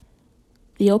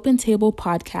The Open Table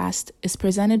podcast is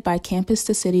presented by Campus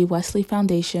to City Wesley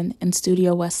Foundation and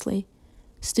Studio Wesley.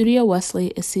 Studio Wesley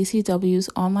is CCW's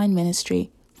online ministry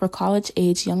for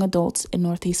college-age young adults in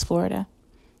Northeast Florida.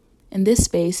 In this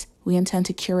space, we intend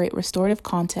to curate restorative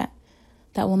content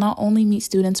that will not only meet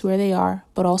students where they are,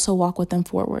 but also walk with them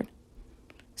forward.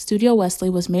 Studio Wesley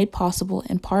was made possible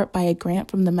in part by a grant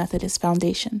from the Methodist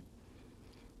Foundation.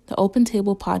 The Open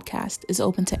Table podcast is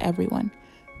open to everyone,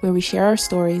 where we share our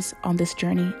stories on this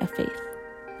journey of faith.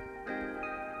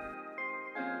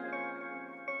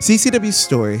 CCW's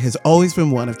story has always been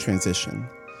one of transition,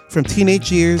 from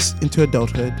teenage years into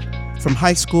adulthood, from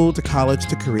high school to college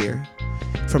to career,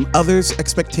 from others'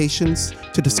 expectations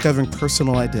to discovering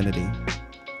personal identity.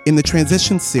 In the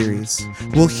Transition series,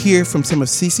 we'll hear from some of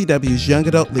CCW's young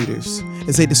adult leaders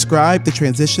as they describe the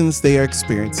transitions they are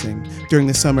experiencing during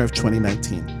the summer of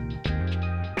 2019.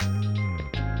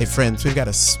 Hey friends, we've got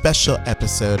a special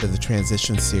episode of the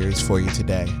Transition series for you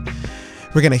today.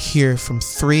 We're going to hear from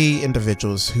 3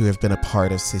 individuals who have been a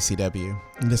part of CCW.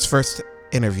 In this first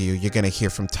interview, you're going to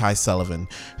hear from Ty Sullivan,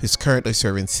 who's currently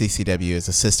serving CCW as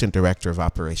Assistant Director of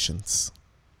Operations.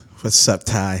 What's up,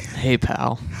 Ty? Hey,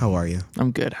 pal. How are you?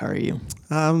 I'm good. How are you?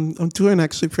 I'm doing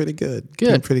actually pretty good. Good.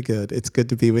 Doing pretty good. It's good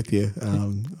to be with you.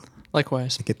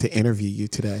 Likewise. I get to interview you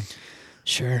today.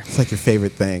 Sure. It's like your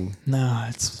favorite thing. No,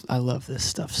 I love this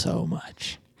stuff so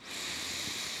much.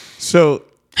 So,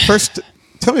 first,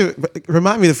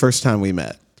 remind me the first time we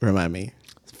met. Remind me.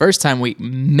 The first time we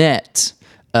met,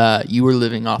 you were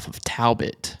living off of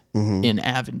Talbot in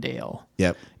Avondale.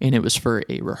 Yep. And it was for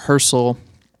a rehearsal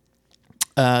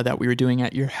that we were doing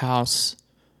at your house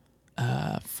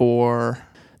for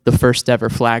the first ever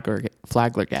Flagler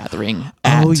gathering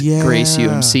at Grace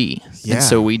UMC. Yeah. And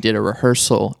so we did a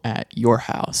rehearsal at your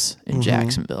house in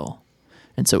Jacksonville.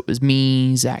 And so it was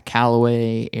me, Zach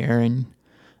Calloway, Aaron.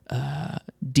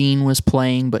 Dean was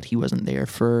playing, but he wasn't there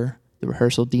for the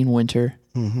rehearsal, Dean Winter.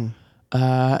 And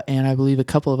I believe a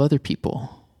couple of other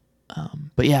people.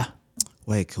 But yeah.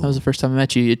 Way cool. That was the first time I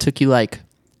met you. It took you I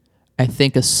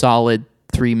think a solid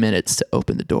 3 minutes to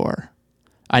open the door.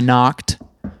 I knocked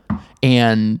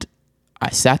and I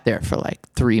sat there for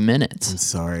 3 minutes. I'm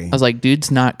sorry. I was like,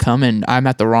 dude's not coming. I'm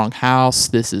at the wrong house.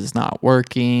 This is not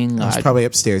working. I was probably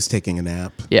upstairs taking a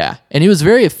nap. Yeah. And it was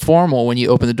very formal when you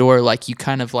open the door. You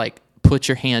kind of put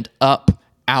your hand up,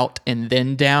 out, and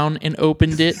then down and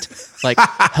opened it.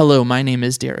 Hello, my name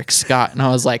is Derrick Scott. And I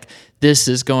was like, this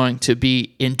is going to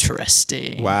be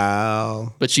interesting.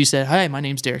 Wow. But she said, hi, my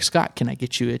name's Derrick Scott. Can I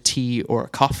get you a tea or a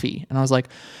coffee? And I was like,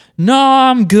 no,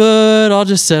 I'm good. I'll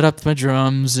just set up my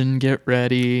drums and get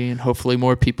ready, and hopefully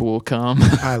more people will come.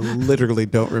 I literally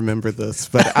don't remember this,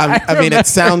 but I mean, it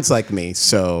sounds like me,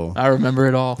 so. I remember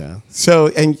it all. Yeah. So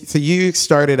you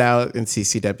started out in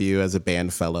CCW as a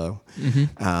band fellow.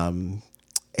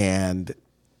 And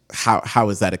how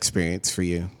was that experience for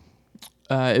you?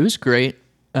 It was great.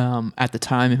 At the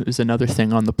time, it was another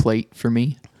thing on the plate for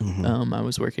me. I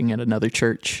was working at another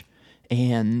church,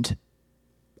 and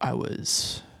I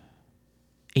was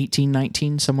 18,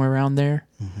 19, somewhere around there.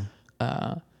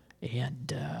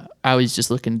 And I was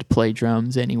just looking to play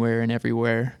drums anywhere and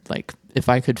everywhere. If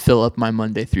I could fill up my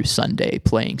Monday through Sunday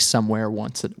playing somewhere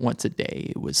once a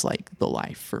day, it was the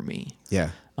life for me.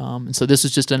 Yeah. And so this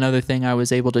was just another thing I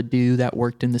was able to do that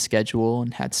worked in the schedule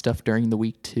and had stuff during the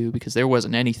week too, because there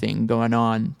wasn't anything going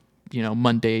on,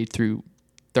 Monday through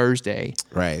Thursday.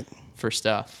 Right. For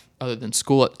stuff other than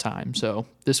school at the time. So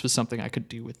this was something I could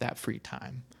do with that free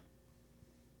time.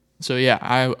 So yeah,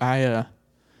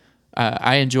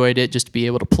 I enjoyed it, just to be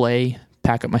able to play,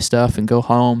 pack up my stuff, and go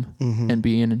home and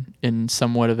be in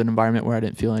somewhat of an environment where I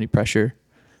didn't feel any pressure.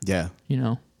 Yeah.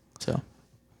 So.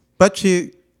 But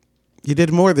you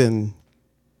did more than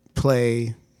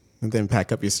play and then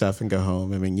pack up your stuff and go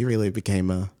home. I mean, you really became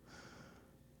a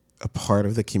part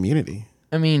of the community.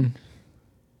 I mean,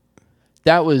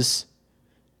 that was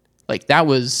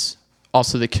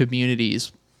also the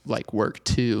community's work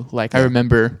too. I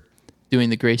remember doing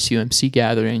the Grace UMC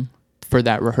gathering for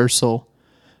that rehearsal,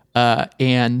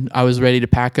 and I was ready to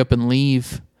pack up and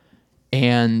leave,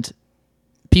 and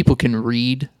people can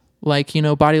read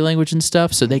body language and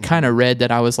stuff, so they kind of read that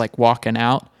I was walking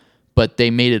out, but they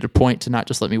made it a point to not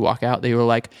just let me walk out. They were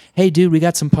like, hey dude, we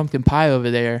got some pumpkin pie over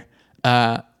there.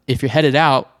 If you're headed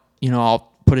out,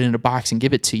 I'll put it in a box and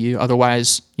give it to you.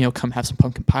 Otherwise, come have some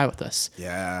pumpkin pie with us.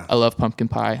 Yeah. I love pumpkin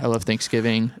pie. I love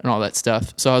Thanksgiving and all that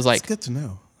stuff. So I was like, it's good to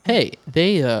know. Hey,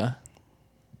 they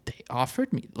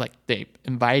offered me, they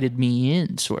invited me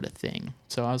in, sort of thing.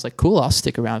 So I was like, cool, I'll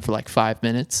stick around for 5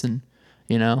 minutes and,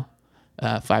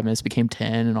 5 minutes became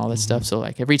 10 and all that stuff. So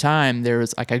like every time there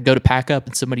was like, I'd go to pack up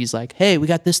and somebody's like, hey, we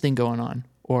got this thing going on,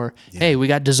 or hey, we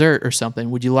got dessert or something.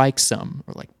 Would you like some?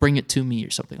 Or like, bring it to me or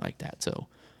something like that. So,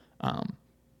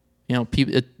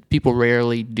 people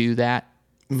rarely do that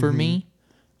for me,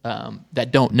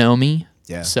 that don't know me.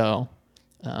 Yeah. So,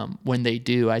 when they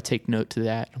do, I take note to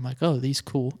that. I'm like, oh, this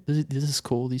is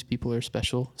cool. These people are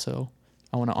special. So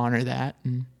I want to honor that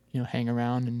and, hang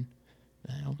around and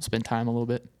spend time a little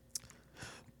bit.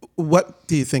 What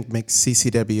do you think makes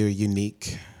CCW a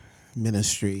unique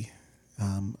ministry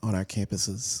on our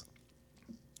campuses?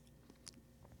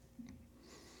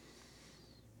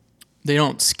 They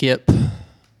don't skip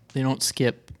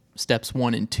steps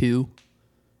 1 and 2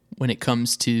 when it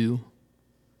comes to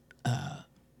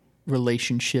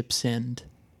relationships and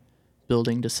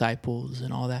building disciples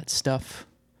and all that stuff.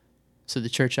 So the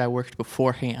church I worked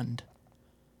beforehand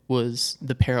was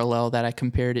the parallel that I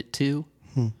compared it to.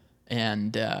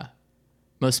 And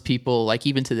most people, like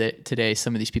even today,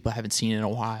 some of these people I haven't seen in a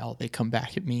while, they come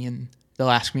back at me and they'll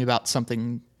ask me about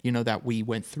something, that we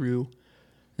went through.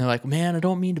 And they're like, man, I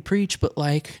don't mean to preach, but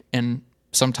like, and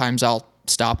sometimes I'll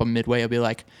stop them midway. I'll be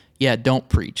like, yeah, don't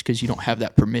preach because you don't have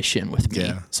that permission with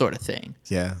me, sort of thing.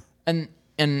 Yeah.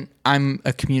 And I'm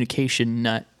a communication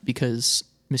nut because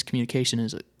miscommunication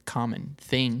is a common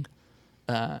thing.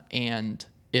 And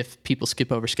if people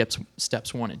skip over steps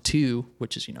 1 and 2,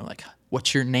 which is, like,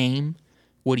 what's your name?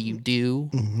 What do you do?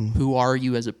 Who are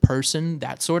you as a person?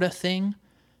 That sort of thing.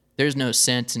 There's no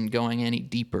sense in going any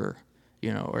deeper,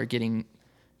 or getting,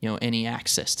 any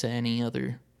access to any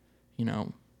other,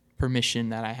 permission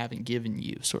that I haven't given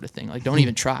you, sort of thing. Like, don't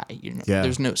even try.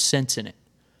 There's no sense in it.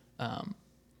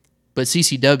 But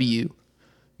CCW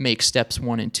makes steps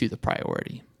 1 and 2 the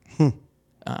priority.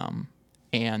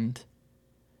 And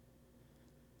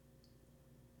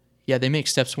they make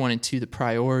steps 1 and 2 the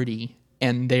priority,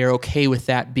 and they're okay with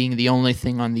that being the only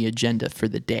thing on the agenda for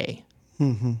the day.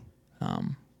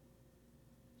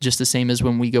 Just the same as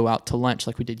when we go out to lunch,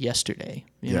 like we did yesterday.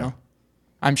 You know,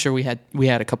 I'm sure we had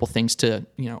a couple things to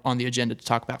on the agenda to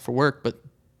talk about for work, but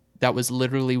that was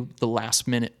literally the last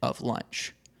minute of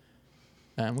lunch,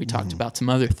 and we talked about some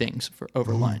other things for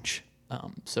over lunch.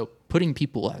 So putting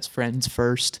people as friends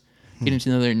first, getting to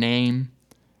know their name.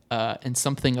 And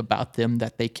something about them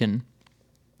that they can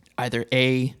either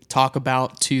A, talk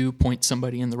about, 2, point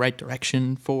somebody in the right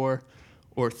direction for,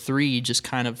 or 3, just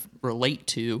kind of relate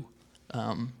to,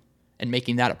 and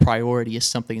making that a priority is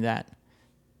something that,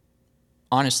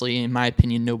 honestly, in my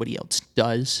opinion, nobody else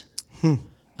does,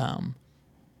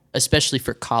 especially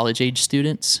for college-age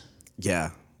students.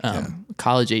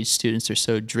 College-age students are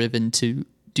so driven to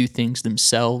do things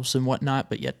themselves and whatnot,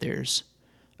 but yet there's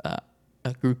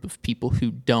a group of people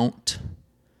who don't.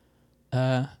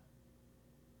 There's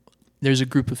a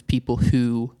group of people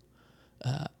who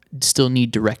still need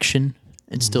direction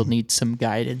and still need some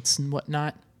guidance and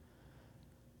whatnot.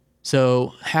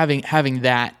 So having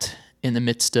that in the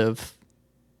midst of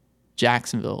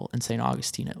Jacksonville and St.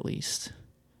 Augustine, at least,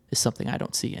 is something I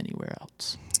don't see anywhere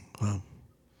else. Wow.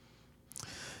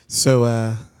 So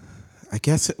I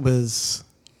guess it was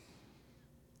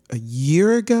a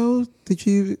year ago. Did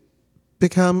you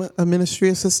become a ministry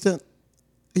assistant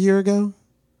a year ago?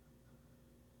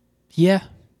 Yeah.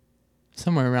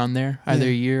 Somewhere around there. Either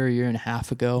a year or a year and a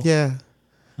half ago. Yeah.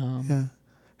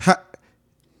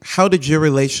 How did your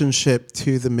relationship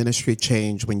to the ministry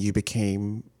change when you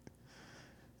became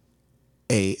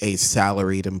a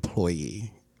salaried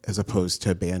employee as opposed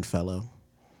to a band fellow?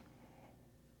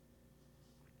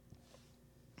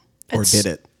 Or did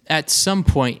it? At some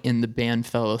point in the band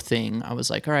fellow thing, I was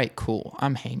like, all right, cool.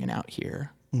 I'm hanging out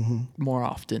here more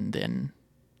often than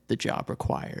the job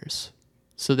requires.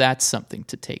 So that's something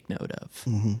to take note of.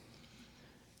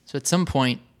 So at some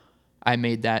point, I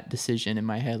made that decision in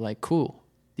my head, like, cool,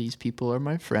 these people are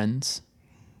my friends.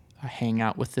 I hang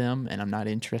out with them, and I'm not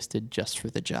interested just for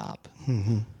the job.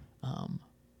 And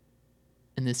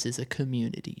this is a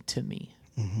community to me.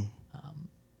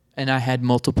 And I had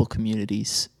multiple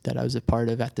communities that I was a part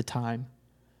of at the time.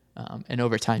 And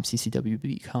over time, CCW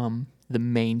become the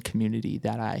main community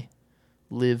that I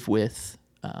live with.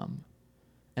 And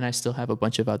I still have a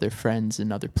bunch of other friends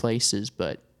in other places.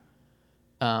 But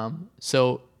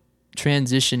so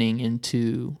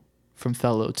transitioning from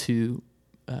fellow to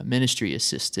ministry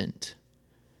assistant,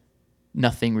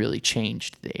 nothing really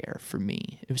changed there for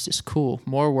me. It was just cool.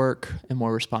 More work and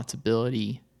more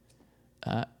responsibility,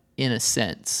 in a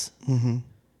sense.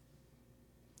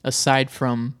 Aside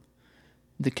from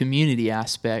the community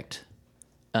aspect,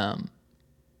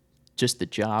 just the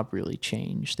job really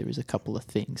changed. There was a couple of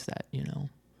things that,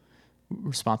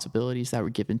 responsibilities that were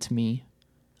given to me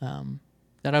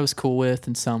that I was cool with,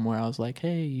 and some where I was like,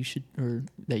 hey, you should, or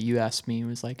that you asked me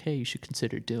was like, hey, you should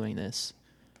consider doing this,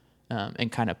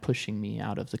 and kind of pushing me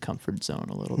out of the comfort zone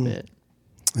a little bit.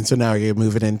 And so now you're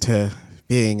moving into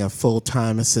being a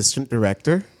full-time assistant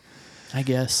director, I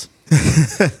guess.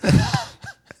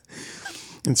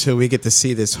 And so we get to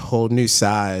see this whole new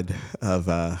side of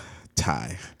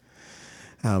Ty.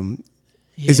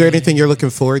 Is there anything you're looking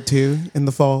forward to in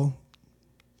the fall?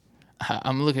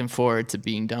 I'm looking forward to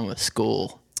being done with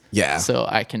school. Yeah. So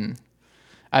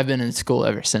I've been in school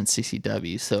ever since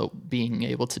CCW. So being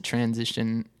able to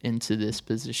transition into this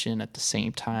position at the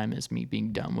same time as me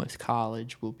being done with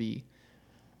college will be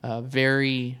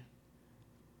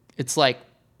it's like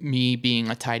me being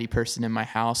a tidy person in my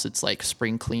house. It's like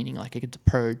spring cleaning. Like I get to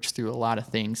purge through a lot of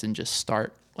things and just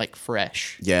start like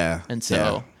fresh. Yeah. And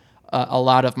so a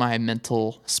lot of my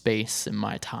mental space and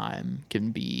my time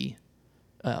can be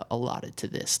allotted to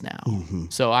this now. Mm-hmm.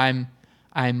 So I'm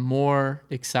more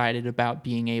excited about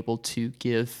being able to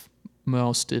give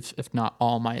most, if not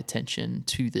all, my attention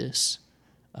to this.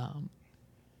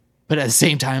 But at the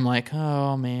same time, like,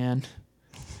 oh man,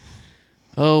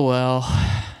 oh well,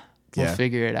 we'll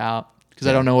figure it out, because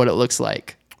I don't know what it looks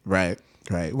like. Right.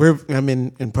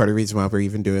 And part of the reason why we're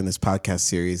even doing this podcast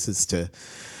series is to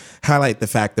highlight the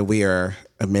fact that we are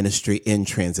a ministry in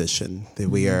transition, that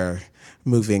we are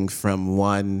moving from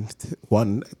one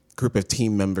group of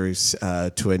team members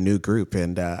to a new group.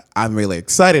 And I'm really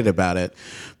excited about it,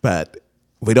 but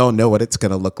we don't know what it's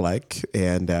going to look like.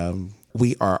 And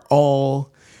we are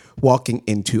all walking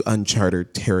into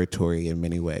uncharted territory in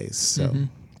many ways. So,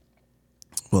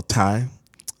 well, Ty,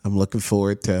 I'm looking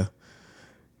forward to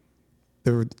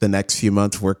the next few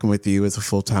months working with you as a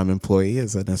full-time employee,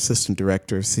 as an assistant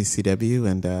director of CCW.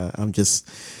 And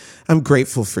I'm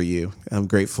grateful for you. I'm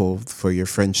grateful for your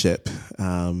friendship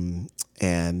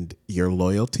and your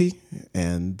loyalty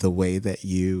and the way that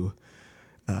you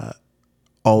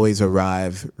always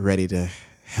arrive ready to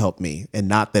help me. And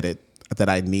not that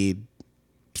I need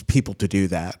people to do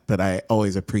that, but I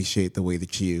always appreciate the way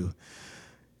that you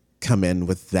come in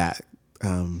with that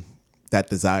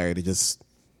desire to just,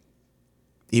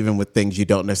 even with things you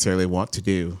don't necessarily want to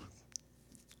do,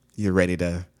 you're ready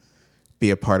to be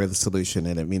a part of the solution,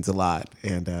 and it means a lot.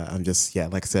 And I'm just,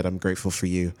 like I said, I'm grateful for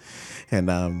you. And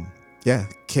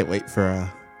can't wait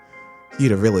for you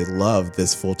to really love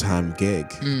this full-time gig.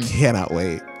 Cannot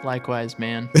wait. Likewise,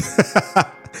 man.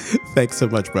 Thanks so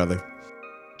much, brother.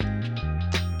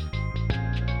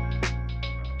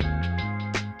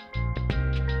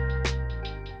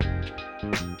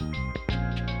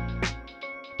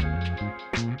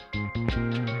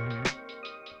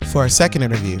 For our second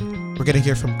interview, we're going to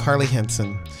hear from Carlie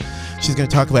Henson. She's going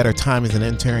to talk about her time as an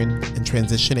intern and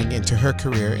transitioning into her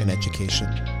career in education.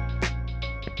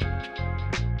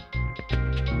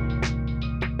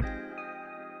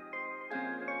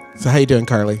 So how you doing,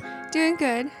 Carlie? Doing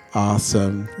good.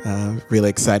 Awesome. Really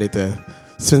excited to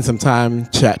spend some time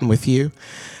chatting with you.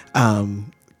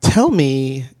 Tell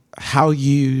me how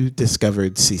you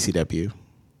discovered CCW.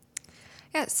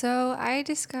 Yeah, so I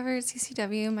discovered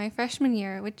CCW my freshman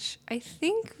year, which I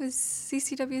think was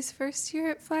CCW's first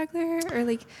year at Flagler, or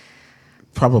like...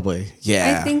 Probably,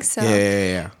 yeah. I think so.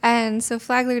 Yeah. And so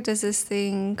Flagler does this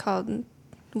thing called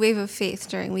Wave of Faith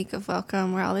during Week of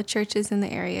Welcome, where all the churches in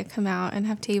the area come out and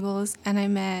have tables, and I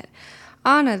met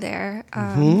Anna there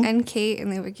and Kate, and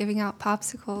they were giving out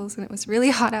popsicles, and it was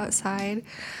really hot outside,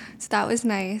 so that was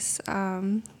nice.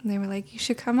 And they were like, you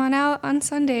should come on out on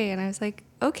Sunday, and I was like,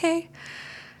 okay.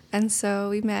 And so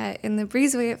we met in the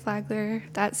breezeway at Flagler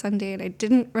that Sunday, and I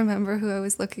didn't remember who I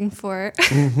was looking for,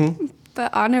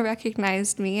 but Anna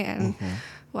recognized me and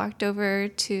walked over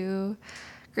to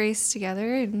Grace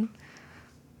together and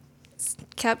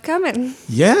kept coming.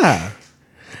 Yeah.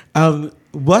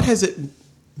 What has it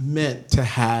meant to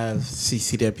have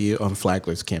CCW on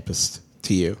Flagler's campus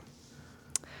to you?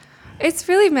 It's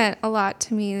really meant a lot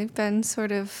to me. They've been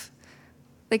sort of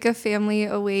like a family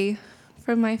away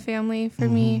from my family for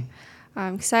me,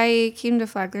 because I came to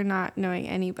Flagler not knowing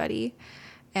anybody,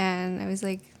 and I was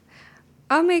like,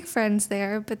 I'll make friends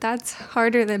there, but that's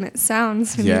harder than it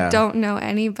sounds when you don't know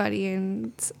anybody,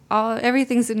 and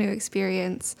everything's a new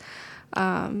experience.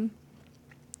 And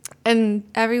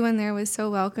everyone there was so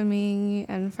welcoming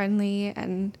and friendly,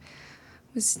 and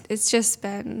it's just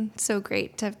been so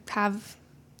great to have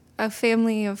a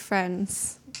family of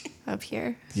friends up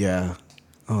here. Yeah.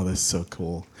 Oh, that's so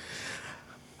cool.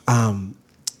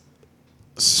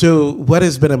 So what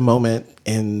has been a moment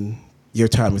in your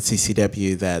time at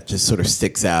CCW that just sort of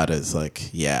sticks out as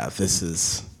like,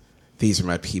 these are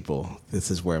my people. This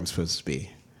is where I'm supposed to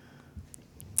be?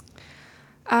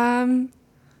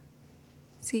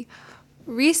 See,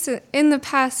 in the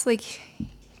past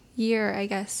year, I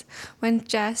guess, when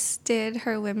Jess did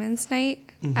her women's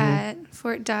night at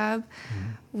Fort Dub,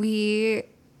 we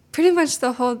pretty much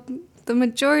the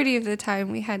majority of the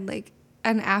time we had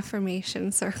an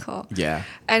affirmation circle. Yeah.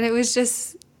 And it was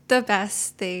just the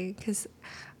best thing because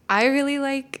I really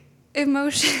like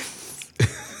emotions.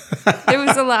 There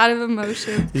was a lot of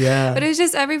emotion. Yeah. But it was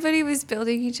just everybody was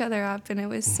building each other up, and it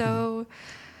was so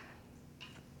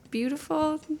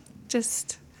beautiful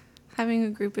just having a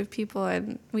group of people,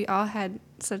 and we all had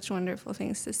such wonderful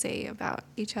things to say about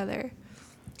each other.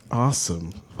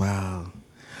 Awesome. Wow.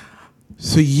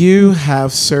 So you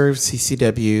have served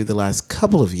CCW the last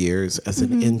couple of years as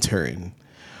an intern.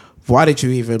 Why did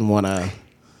you even want to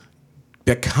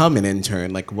become an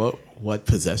intern? What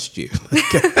possessed you?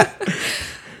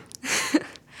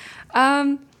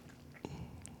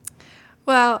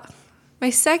 Well, my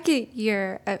second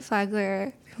year at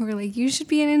Flagler, we were like, you should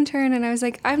be an intern. And I was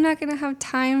like, I'm not going to have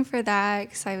time for that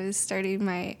because I was starting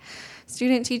my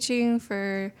student teaching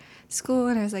for school.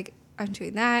 And I was like, I'm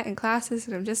doing that in classes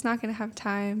and I'm just not going to have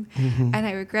time. And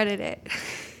I regretted it.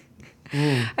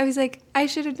 I was like, I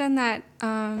should have done that.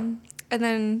 And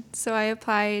then so I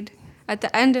applied at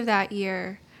the end of that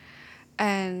year,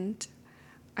 and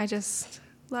I just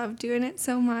love doing it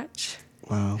so much.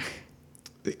 Wow.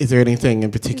 Is there anything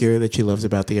in particular that you loved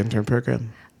about the intern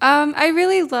program? I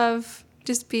really love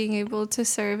just being able to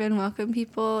serve and welcome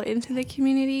people into the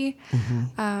community.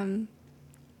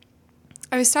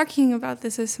 I was talking about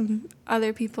this with some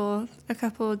other people a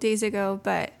couple of days ago,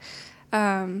 but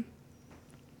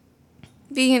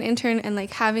being an intern and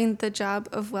having the job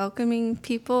of welcoming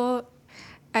people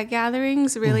at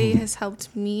gatherings really has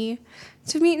helped me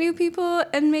to meet new people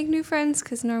and make new friends,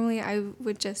 because normally I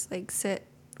would just sit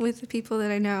with the people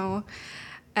that I know,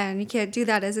 and you can't do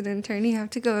that as an intern. You have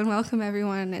to go and welcome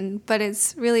everyone, but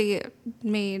it's really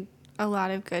made a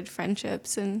lot of good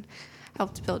friendships and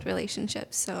helped build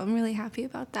relationships, so I'm really happy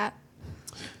about that.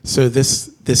 So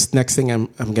this next thing I'm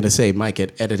going to say might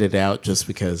get edited out just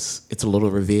because it's a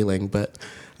little revealing, but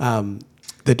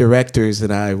the directors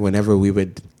and I, whenever we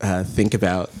would think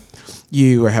about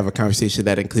you or have a conversation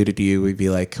that included you, we'd be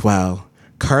like, wow,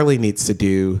 Carlie needs to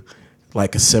do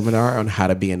a seminar on how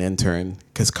to be an intern,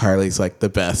 because Carlie's the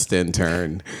best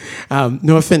intern.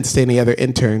 No offense to any other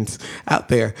interns out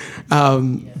there,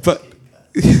 but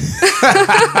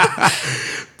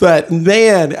but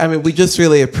man, I mean, we just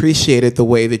really appreciated the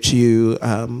way that you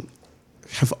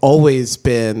have always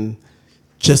been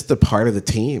just a part of the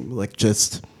team,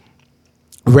 just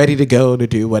ready to go to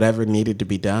do whatever needed to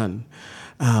be done.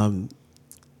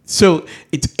 So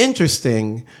it's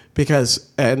interesting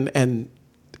because, and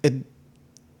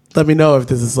let me know if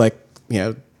this is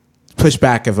push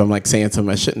back if I'm saying something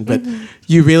I shouldn't, but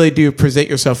you really do present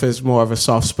yourself as more of a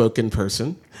soft-spoken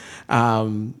person.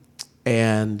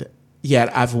 And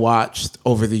yet I've watched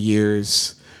over the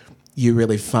years you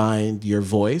really find your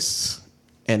voice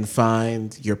and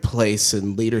find your place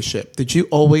in leadership. Did you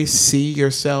always see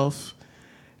yourself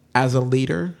as a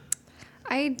leader?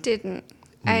 I didn't.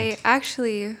 I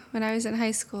actually, when I was in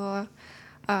high school,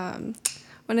 one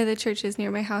of the churches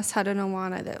near my house had an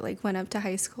Awana that went up to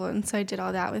high school, and so I did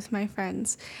all that with my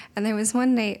friends. And there was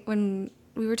one night when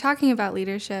we were talking about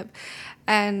leadership,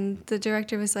 and the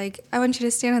director was like, I want you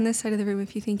to stand on this side of the room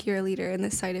if you think you're a leader, and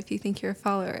this side if you think you're a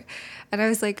follower. And I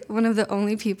was one of the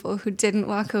only people who didn't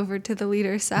walk over to the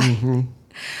leader side.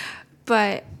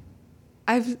 But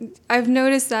I've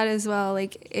noticed that as well,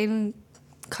 in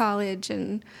college,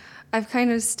 and I've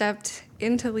kind of stepped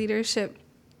into leadership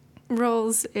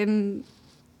roles in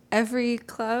every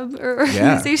club or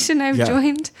organization I've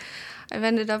joined. I've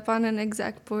ended up on an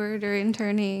exec board or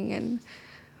interning,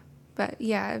 but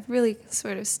I've really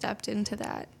sort of stepped into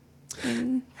that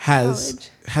in college.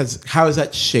 How has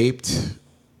that shaped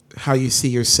how you see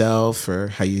yourself or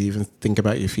how you even think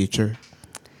about your future?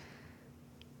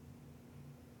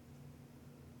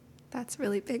 That's a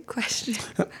really big question.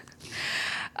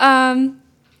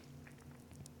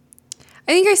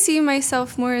 I think I see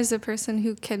myself more as a person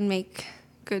who can make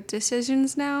good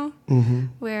decisions now,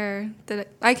 where that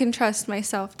I can trust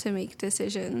myself to make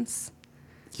decisions.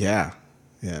 Yeah.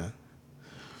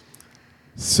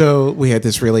 So we had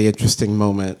this really interesting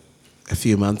moment a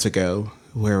few months ago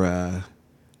where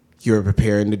you were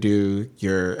preparing to do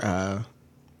your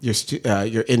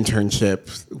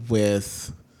internship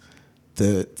with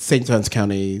the St. Johns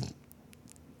County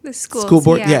the schools. School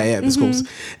board. The schools.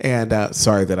 And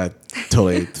sorry that I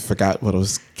totally forgot what I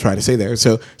was trying to say there.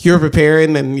 So you're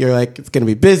preparing and you're like, it's going to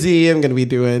be busy. I'm going to be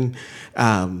doing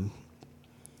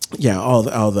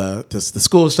all the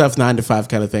school stuff, 9 to 5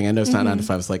 kind of thing. I know it's not 9 to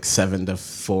 5; it's like 7 to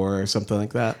 4 or something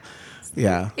like that.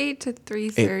 Yeah, 8 to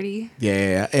 3:30.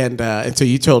 Yeah. And so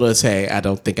you told us, hey, I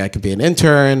don't think I could be an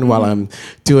intern while I'm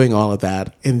doing all of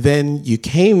that. And then you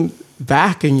came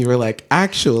back and you were like,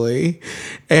 actually,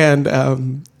 and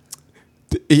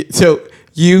so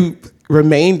you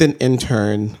remained an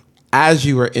intern as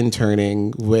you were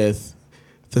interning with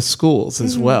the schools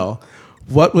as well.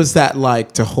 What was that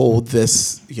like to hold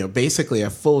this, basically a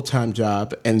full-time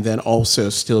job and then also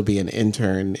still be an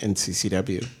intern in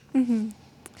CCW?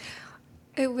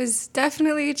 It was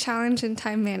definitely a challenge in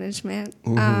time management,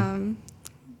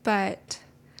 but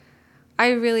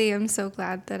I really am so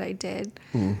glad that I did.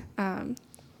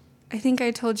 I think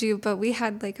I told you, but we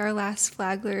had like our last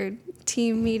Flagler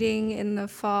team meeting in the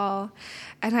fall,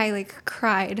 and I like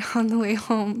cried on the way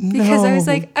home because I was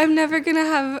like, I'm never gonna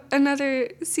have another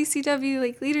CCW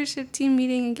like leadership team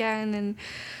meeting again, and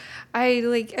I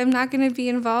like am not gonna be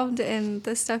involved in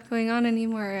the stuff going on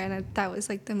anymore. And that was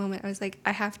like the moment I was like,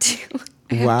 I have to,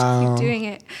 I have to keep doing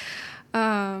it,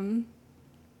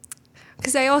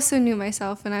 because I also knew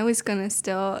myself, and I was gonna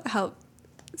still help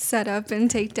set up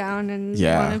and take down and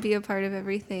want to be a part of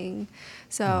everything.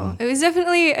 So it was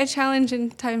definitely a challenge in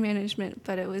time management,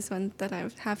 but it was one that I'm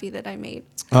happy that I made.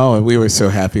 Oh, and we were so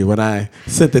happy when I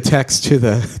sent the text to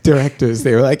the directors.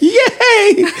 They were like,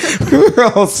 yay! We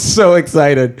were all so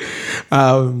excited.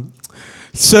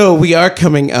 So we are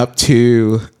coming up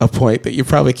to a point that you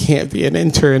probably can't be an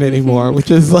intern anymore,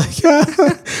 which is like,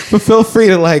 but feel free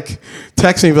to like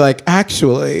text me and be like,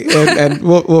 actually, and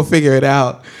we'll figure it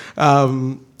out.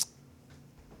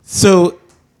 So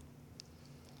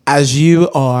as you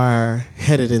are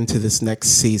headed into this next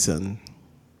season,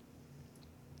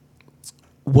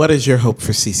 what is your hope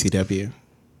for CCW?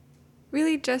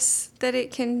 Really just that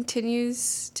it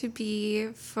continues to be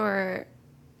for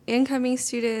incoming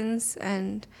students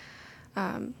and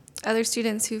other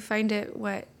students who find it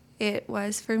what it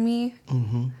was for me.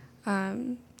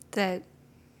 That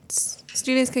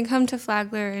students can come to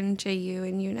Flagler and JU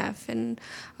and UNEF and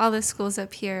all the schools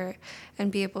up here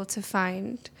and be able to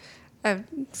find a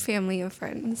family of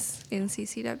friends in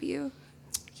CCW.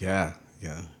 Yeah.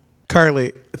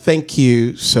 Carlie, thank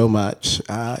you so much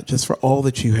just for all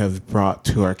that you have brought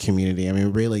to our community. I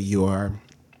mean, really, you're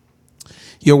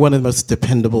one of the most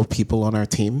dependable people on our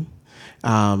team.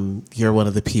 You're one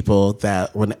of the people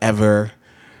that whenever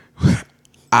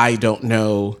I don't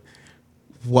know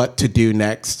what to do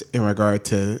next in regard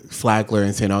to Flagler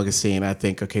and St. Augustine, I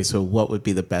think, okay, so what would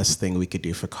be the best thing we could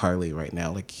do for Carlie right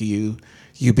now? Like you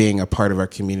being a part of our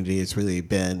community has really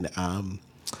been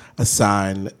a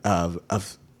sign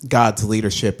of God's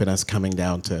leadership in us coming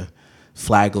down to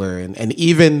Flagler. And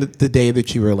even the day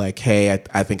that you were like, hey,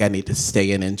 I think I need to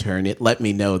stay an intern, it let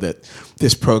me know that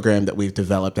this program that we've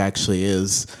developed actually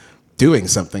is doing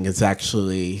something. It's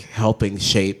actually helping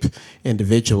shape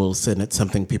individuals, and it's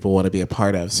something people want to be a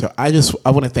part of. So I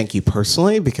want to thank you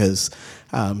personally because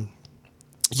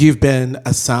you've been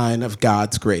a sign of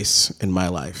God's grace in my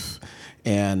life.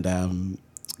 And I'm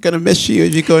going to miss you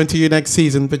as you go into your next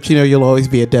season, but you'll always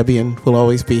be a Debian. We'll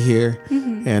always be here.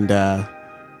 And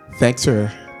thanks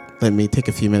for letting me take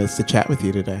a few minutes to chat with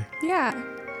you today. Yeah.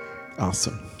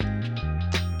 Awesome.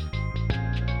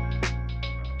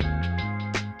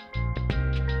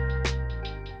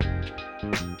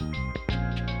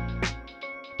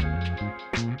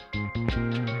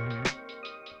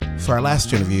 For our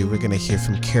last interview, we're going to hear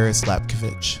from Charis,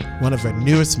 one of our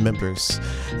newest members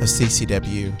of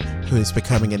CCW, who is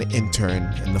becoming an intern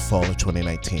in the fall of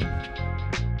 2019.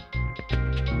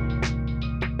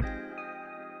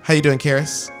 How you doing,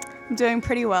 Charis? I'm doing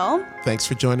pretty well. Thanks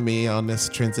for joining me on this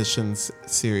transitions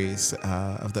series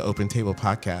of the Open Table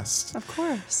podcast. Of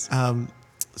course.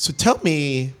 So tell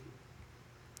me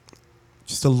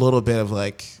just a little bit of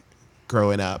like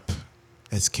growing up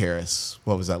as Charis.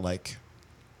 What was that like?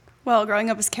 Well, growing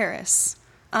up as Charis.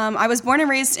 I was born and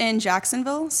raised in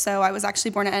Jacksonville, so I was actually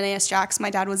born at NAS Jax.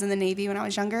 My dad was in the Navy when I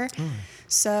was younger.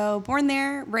 So born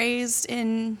there, raised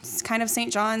in kind of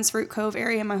St. John's, Fruit Cove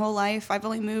area my whole life. I've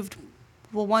only moved,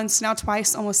 once, now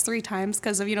twice, almost 3 times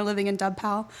because of, living in Dub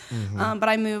Pal. But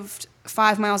I moved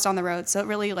 5 miles down the road, so it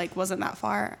really wasn't that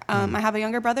far. I have a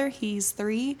younger brother. He's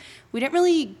 3. We didn't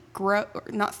really grow,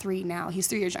 not 3 now. He's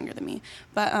 3 years younger than me.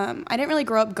 But I didn't really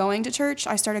grow up going to church.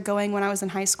 I started going when I was in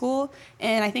high school,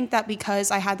 and I think that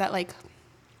because I had that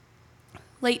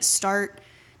late start,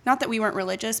 not that we weren't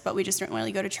religious, but we just didn't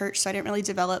really go to church, so I didn't really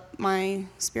develop my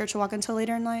spiritual walk until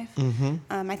later in life.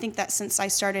 I think that since I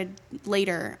started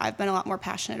later, I've been a lot more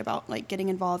passionate about getting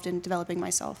involved in developing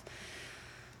myself.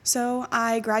 So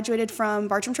I graduated from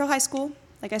Bartram Trail High School,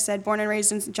 like I said, born and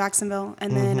raised in Jacksonville,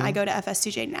 and then I go to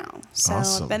FSCJ now. So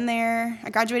Awesome. I've been there. I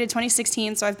graduated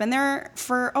 2016, so I've been there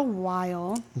for a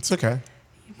while. It's okay.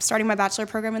 Starting my bachelor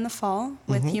program in the fall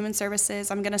with human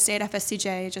services. I'm going to stay at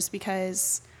FSCJ just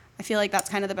because I feel like that's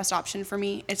kind of the best option for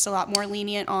me. It's a lot more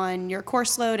lenient on your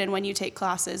course load and when you take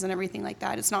classes and everything like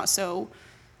that. It's not so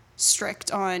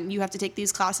strict on you have to take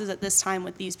these classes at this time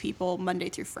with these people Monday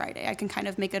through Friday. I can kind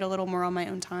of make it a little more on my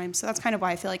own time. So that's kind of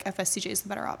why I feel like FSCJ is the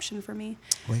better option for me.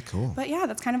 Way cool. But yeah,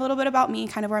 that's kind of a little bit about me,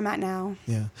 kind of where I'm at now.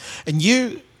 Yeah. And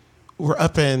you were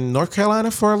up in North Carolina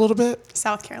for a little bit?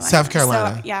 South Carolina. South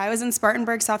Carolina. So, yeah, I was in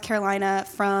Spartanburg, South Carolina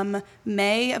from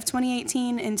May of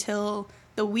 2018 until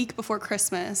the week before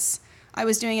Christmas. I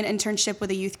was doing an internship with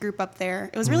a youth group up there.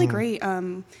 It was really great.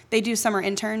 They do summer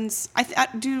interns. I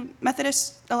do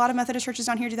Methodist. A lot of Methodist churches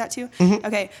down here do that too.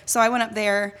 Okay, so I went up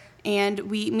there, and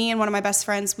me and one of my best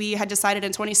friends, we had decided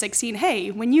in 2016,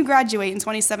 hey, when you graduate in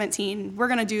 2017, we're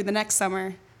gonna do the next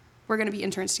summer. We're gonna be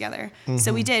interns together.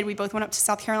 So we did. We both went up to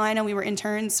South Carolina. We were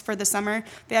interns for the summer.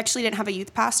 They actually didn't have a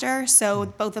youth pastor, so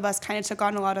both of us kind of took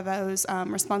on a lot of those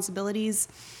responsibilities.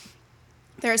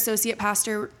 Their associate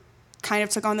pastor kind of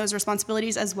took on those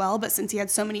responsibilities as well, but since he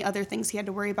had so many other things he had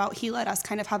to worry about, he let us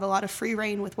kind of have a lot of free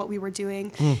reign with what we were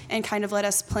doing and kind of let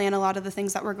us plan a lot of the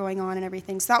things that were going on and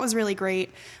everything. So that was really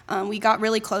great. We got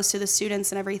really close to the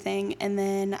students and everything, and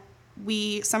then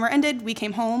summer ended, we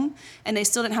came home, and they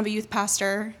still didn't have a youth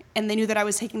pastor, and they knew that I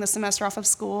was taking the semester off of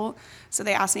school, so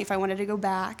they asked me if I wanted to go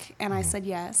back, and I said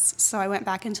yes. So I went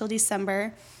back until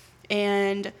December,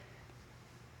 and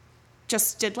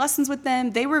just did lessons with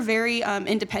them. They were very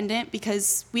independent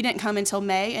because we didn't come until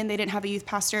May, and they didn't have a youth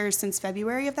pastor since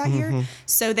February of that year.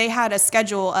 So they had a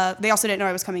schedule they also didn't know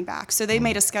I was coming back. So they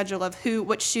made a schedule of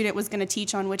which student was going to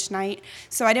teach on which night.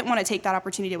 So I didn't want to take that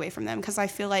opportunity away from them because I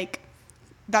feel like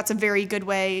that's a very good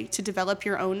way to develop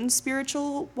your own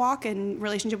spiritual walk and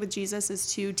relationship with Jesus,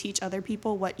 is to teach other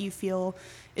people what you feel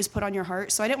is put on your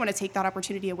heart. So I didn't want to take that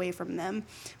opportunity away from them,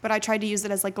 but I tried to use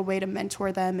it as like a way to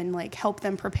mentor them and like help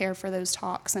them prepare for those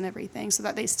talks and everything so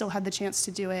that they still had the chance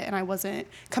to do it. And I wasn't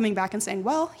coming back and saying,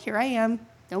 well, here I am,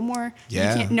 no more,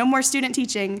 no more student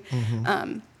teaching.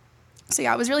 So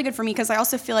yeah, it was really good for me because I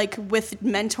also feel like with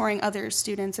mentoring other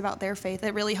students about their faith,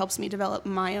 it really helps me develop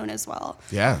my own as well.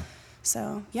 Yeah.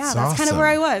 So yeah, It's that's kind of where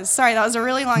I was. Sorry, that was a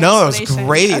really long No, it explanation. was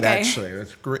great, Okay. actually. It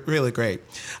was really great.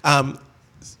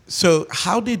 So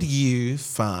how did you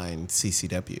find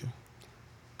CCW?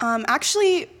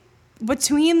 Actually,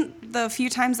 between the few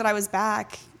times that I was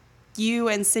back, you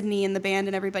and Sydney and the band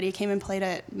and everybody came and played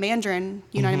at Mandarin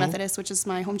United Methodist, which is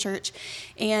my home church.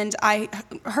 And I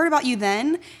heard about you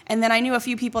then, and then I knew a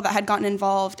few people that had gotten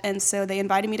involved, and so they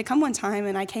invited me to come one time,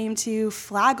 and I came to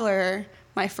Flagler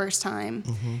my first time.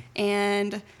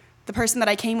 And the person that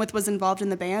I came with was involved in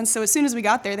the band. So as soon as we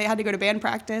got there, they had to go to band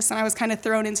practice. And I was kind of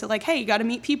thrown into like, hey, you got to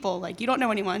meet people. Like, you don't know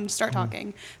anyone, start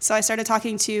talking. So I started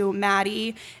talking to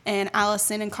Maddie and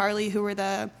Allison and Carlie, who were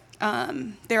they're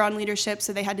on leadership.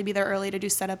 So they had to be there early to do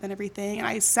setup and everything. And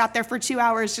I sat there for 2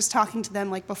 hours just talking to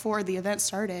them like before the event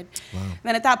started. Wow. And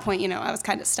then at that point, I was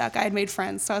kind of stuck. I had made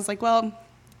friends. So I was like, well,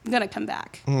 I'm going to come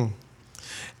back.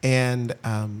 And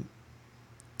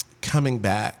coming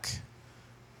back,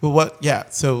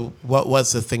 so what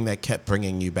was the thing that kept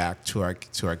bringing you back to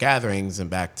our gatherings and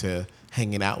back to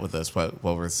hanging out with us? What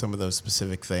were some of those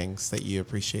specific things that you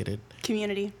appreciated?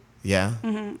 Community. Yeah?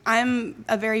 I'm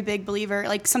a very big believer.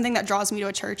 Like, something that draws me to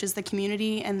a church is the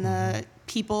community and the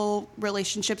people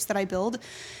relationships that I build.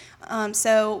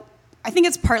 So I think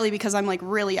it's partly because I'm like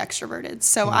really extroverted.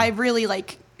 So I really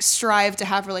like strive to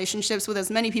have relationships with as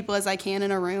many people as I can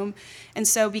in a room. And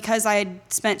so because I had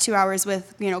spent 2 hours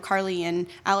with, Carlie and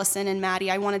Allison and Maddie,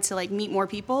 I wanted to like meet more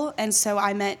people. And so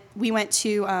we went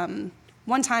to,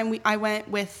 one time I went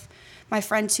with my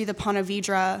friend to the Ponte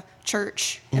Vedra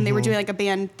church, and they were doing like a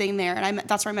band thing there. And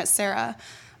that's where I met Sarah.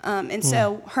 And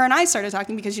so her and I started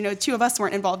talking because, two of us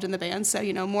weren't involved in the band. So,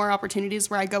 more opportunities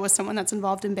where I go with someone that's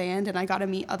involved in band, and I got to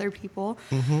meet other people.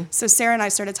 So Sarah and I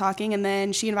started talking, and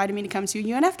then she invited me to come to a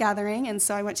UNF gathering. And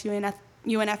so I went to a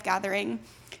UNF gathering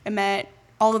and met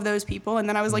all of those people. And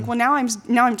then I was like, well, now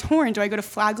I'm torn. Do I go to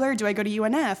Flagler? Do I go to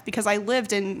UNF? Because I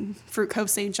lived in Fruit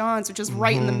Cove, St. John's, which is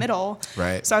right in the middle.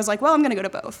 Right. So I was like, well, I'm going to go to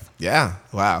both. Yeah.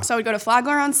 Wow. So I would go to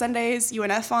Flagler on Sundays,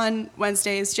 UNF on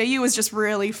Wednesdays. JU was just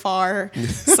really far.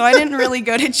 So I didn't really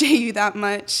go to JU that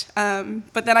much.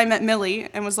 But then I met Millie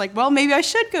and was like, well, maybe I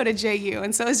should go to JU.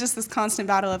 And so it was just this constant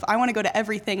battle of, I want to go to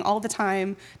everything all the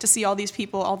time to see all these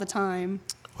people all the time.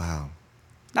 Wow.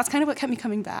 That's kind of what kept me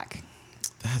coming back.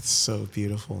 That's so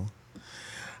beautiful.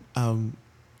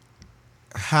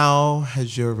 How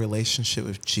has your relationship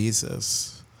with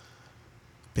Jesus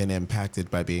been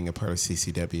impacted by being a part of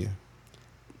CCW?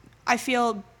 I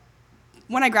feel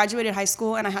when I graduated high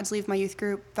school and I had to leave my youth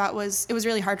group, it was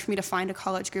really hard for me to find a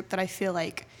college group that I feel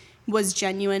like was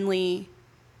genuinely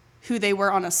who they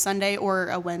were on a Sunday or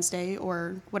a Wednesday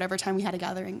or whatever time we had a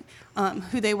gathering,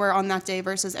 who they were on that day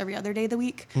versus every other day of the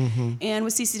week. Mm-hmm. And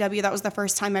with CCW, that was the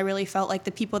first time I really felt like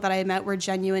the people that I met were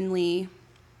genuinely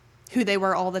who they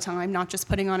were all the time, not just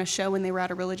putting on a show when they were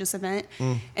at a religious event.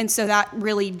 And so that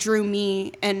really drew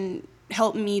me and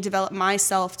helped me develop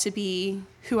myself to be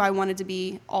who I wanted to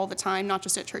be all the time, not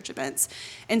just at church events.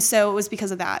 And so it was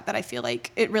because of that I feel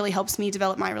like it really helps me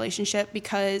develop my relationship,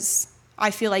 because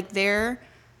I feel like they're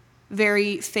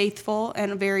very faithful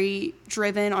and very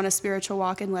driven on a spiritual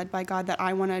walk and led by God, that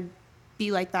I want to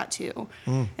be like that too.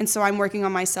 And so I'm working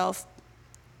on myself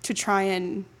to try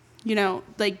and,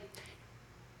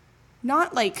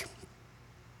 not like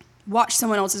watch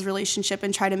someone else's relationship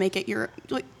and try to make it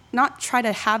not try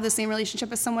to have the same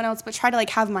relationship as someone else, but try to like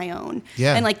have my own.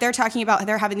 Yeah. And like they're talking about,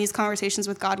 they're having these conversations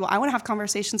with God. Well, I want to have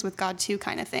conversations with God too,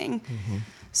 kind of thing. Mm-hmm.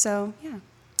 So, yeah.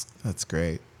 That's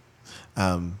great.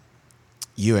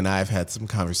 You and I have had some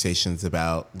conversations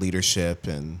about leadership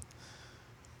and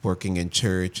working in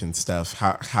church and stuff.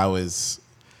 How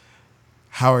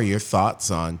are your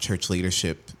thoughts on church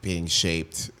leadership being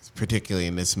shaped, particularly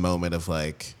in this moment of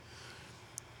like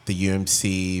the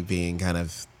UMC being kind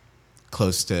of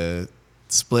close to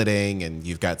splitting, and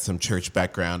you've got some church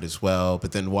background as well,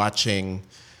 but then watching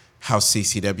how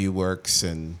CCW works,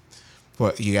 and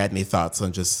what you got any thoughts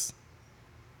on just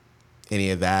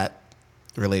any of that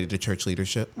related to church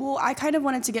leadership? Well, I kind of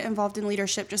wanted to get involved in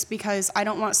leadership just because I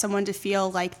don't want someone to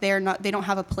feel like they don't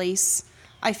have a place.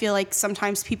 I feel like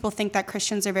sometimes people think that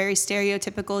Christians are very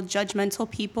stereotypical, judgmental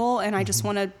people, and I just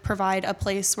want to provide a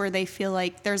place where they feel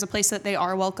like there's a place that they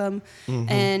are welcome,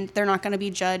 and they're not going to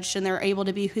be judged, and they're able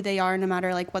to be who they are no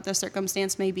matter like what the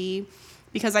circumstance may be,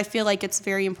 because I feel like it's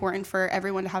very important for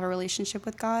everyone to have a relationship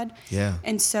with God. Yeah.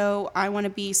 And so I want to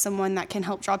be someone that can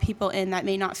help draw people in that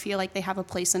may not feel like they have a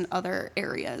place in other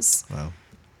areas. Wow.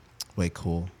 Way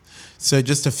cool. So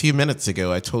just a few minutes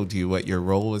ago, I told you what your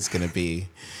role was going to be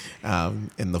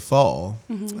in the fall.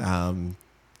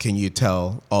 Can you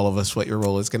tell all of us what your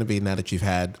role is going to be now that you've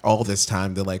had all this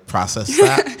time to like process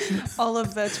that? All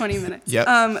of the 20 minutes.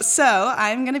 Yep. So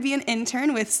I'm going to be an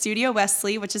intern with Studio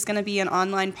Wesley, which is going to be an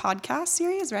online podcast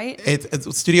series, right?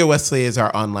 Studio Wesley is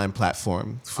our online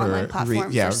platform for,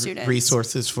 for students.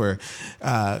 Resources for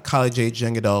college-age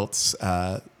young adults,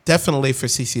 definitely for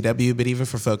CCW, but even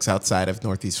for folks outside of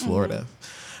Northeast Florida.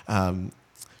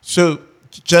 So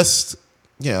just,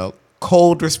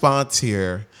 cold response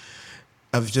here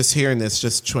of just hearing this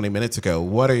just 20 minutes ago.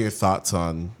 What are your thoughts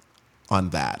on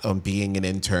that, on being an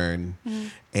intern,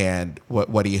 and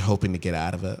what are you hoping to get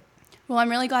out of it? Well, I'm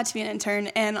really glad to be an intern,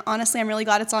 and honestly, I'm really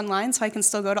glad it's online so I can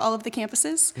still go to all of the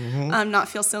campuses, not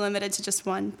feel so limited to just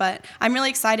one. But I'm really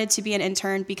excited to be an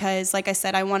intern because, like I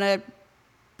said, I want to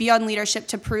be on leadership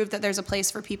to prove that there's a place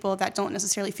for people that don't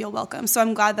necessarily feel welcome. So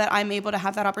I'm glad that I'm able to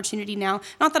have that opportunity now.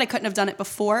 Not that I couldn't have done it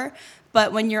before,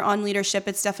 but when you're on leadership,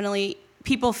 it's definitely,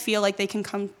 people feel like they can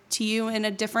come to you in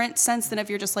a different sense than if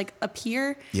you're just like a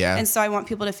peer. Yeah. And so I want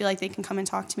people to feel like they can come and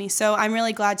talk to me. So I'm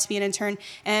really glad to be an intern.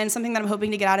 And something that I'm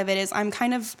hoping to get out of it is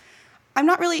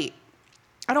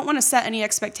I don't want to set any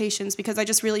expectations because I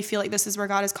just really feel like this is where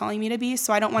God is calling me to be.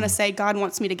 So I don't want to say God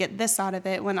wants me to get this out of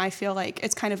it when I feel like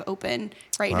it's kind of open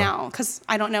right now, because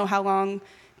I don't know how long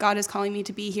God is calling me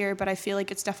to be here, but I feel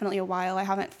like it's definitely a while. I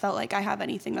haven't felt like I have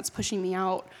anything that's pushing me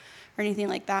out or anything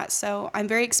like that. So I'm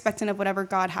very expectant of whatever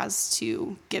God has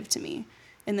to give to me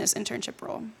in this internship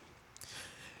role.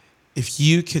 If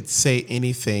you could say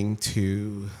anything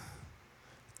to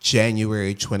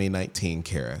January 2019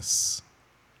 Charis,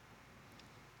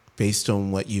 based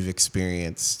on what you've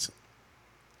experienced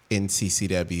in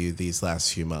CCW these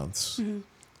last few months,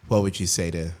 what would you say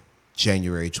to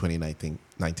January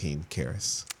 2019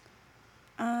 Charis?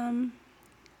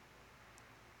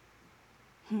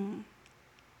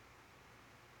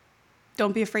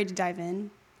 Don't be afraid to dive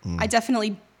in. I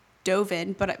definitely dove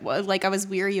in, but I was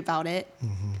weary about it.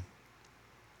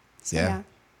 So, yeah.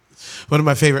 One of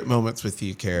my favorite moments with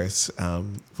you, Charis,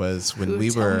 was when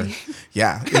you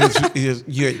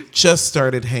had just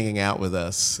started hanging out with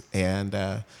us, and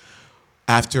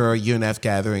after our UNF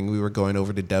gathering, we were going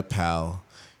over to Dub Pal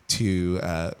to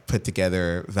put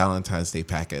together Valentine's Day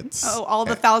packets. Oh, all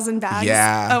the 1,000 bags.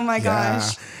 Yeah. Oh my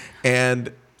gosh.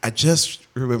 And I just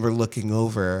remember looking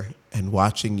over and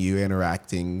watching you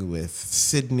interacting with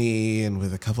Sydney and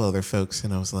with a couple other folks,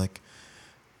 and I was like,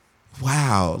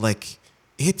 wow, like,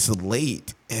 it's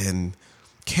late, and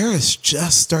Charis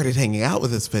just started hanging out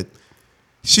with us, but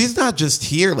she's not just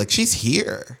here. Like, she's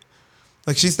here.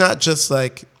 Like, she's not just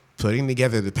like putting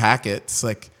together the packets.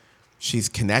 Like, she's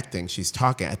connecting. She's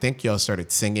talking. I think y'all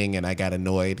started singing, and I got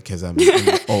annoyed because I'm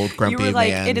an old grumpy man. You were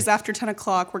like, it is after 10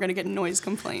 o'clock. We're going to get noise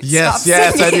complaints. Yes,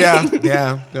 Stop singing.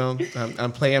 yeah. No,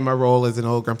 I'm playing my role as an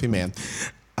old grumpy man.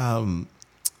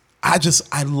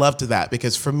 I loved that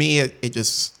because for me,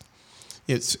 it's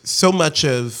so much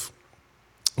of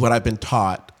what I've been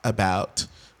taught about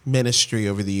ministry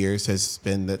over the years has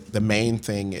been that the main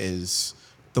thing is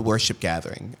the worship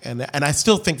gathering, and I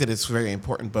still think that it's very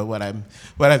important. But what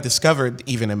I've discovered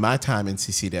even in my time in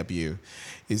CCW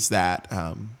is that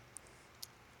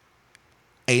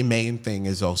a main thing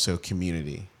is also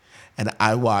community, and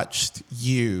I watched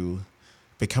you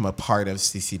become a part of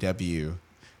CCW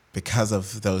because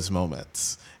of those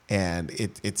moments, and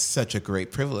it's such a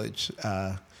great privilege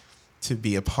to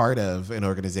be a part of an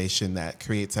organization that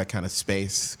creates that kind of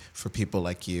space for people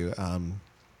like you.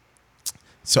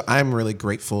 So I'm really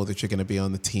grateful that you're going to be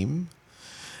on the team.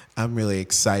 I'm really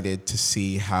excited to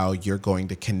see how you're going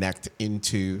to connect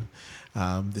into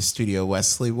the Studio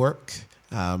Wesley work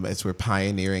as we're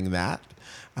pioneering that.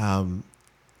 I'm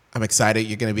excited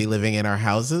you're going to be living in our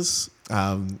houses. Me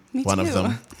one too. of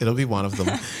them. It'll be one of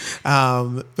them.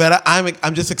 But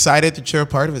I'm just excited that you're a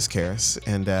part of us, Charis.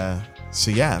 And so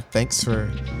yeah, thanks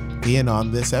for being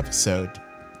on this episode.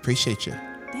 Appreciate you.